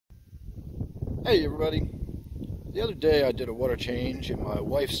Hey everybody, the other day I did a water change in my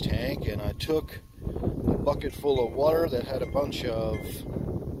wife's tank and I took a bucket full of water that had a bunch of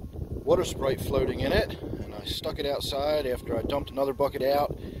water Sprite floating in it, and I stuck it outside after I dumped another bucket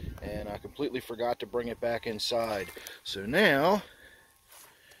out, and I completely forgot to bring it back inside. So now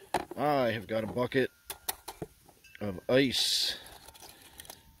I have got a bucket of ice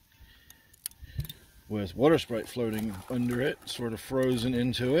with water Sprite floating under it, sort of frozen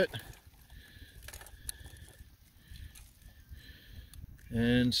into it.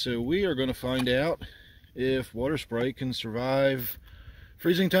 And so we are going to find out if water Sprite can survive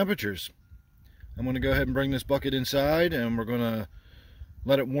freezing temperatures. I'm going to go ahead and bring this bucket inside, and we're going to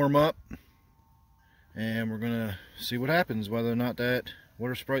let it warm up, and we're going to see what happens, whether or not that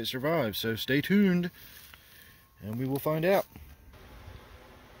water Sprite survives. So stay tuned and we will find out.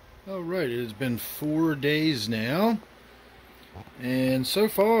 Alright, it has been 4 days now, and so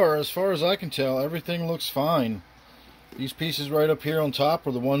far as I can tell, everything looks fine. These pieces right up here on top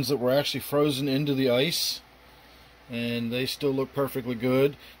are the ones that were actually frozen into the ice, and they still look perfectly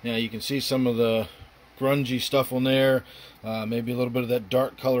good. Now you can see some of the grungy stuff on there, maybe a little bit of that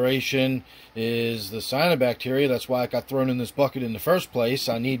dark coloration is the cyanobacteria. That's why it got thrown in this bucket in the first place.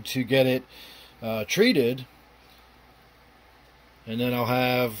 I need to get it treated, and then I'll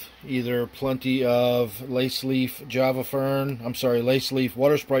have either plenty of lace leaf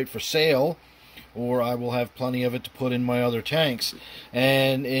water Sprite for sale, or I will have plenty of it to put in my other tanks.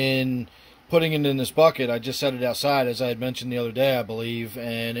 And in putting it in this bucket, I just set it outside, as I had mentioned the other day, I believe,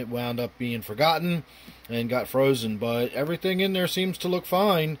 and it wound up being forgotten and got frozen. But everything in there seems to look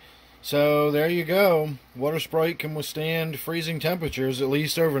fine. So there you go. Water Sprite can withstand freezing temperatures, at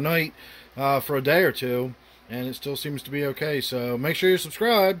least overnight, for a day or two, and it still seems to be okay. So make sure you're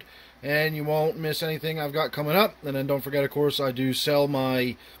subscribed, and you won't miss anything I've got coming up. And then don't forget, of course, I do sell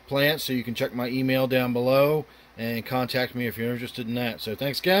my plants, so you can check my email down below and contact me if you're interested in that. So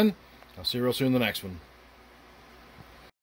thanks again. I'll see you real soon in the next one.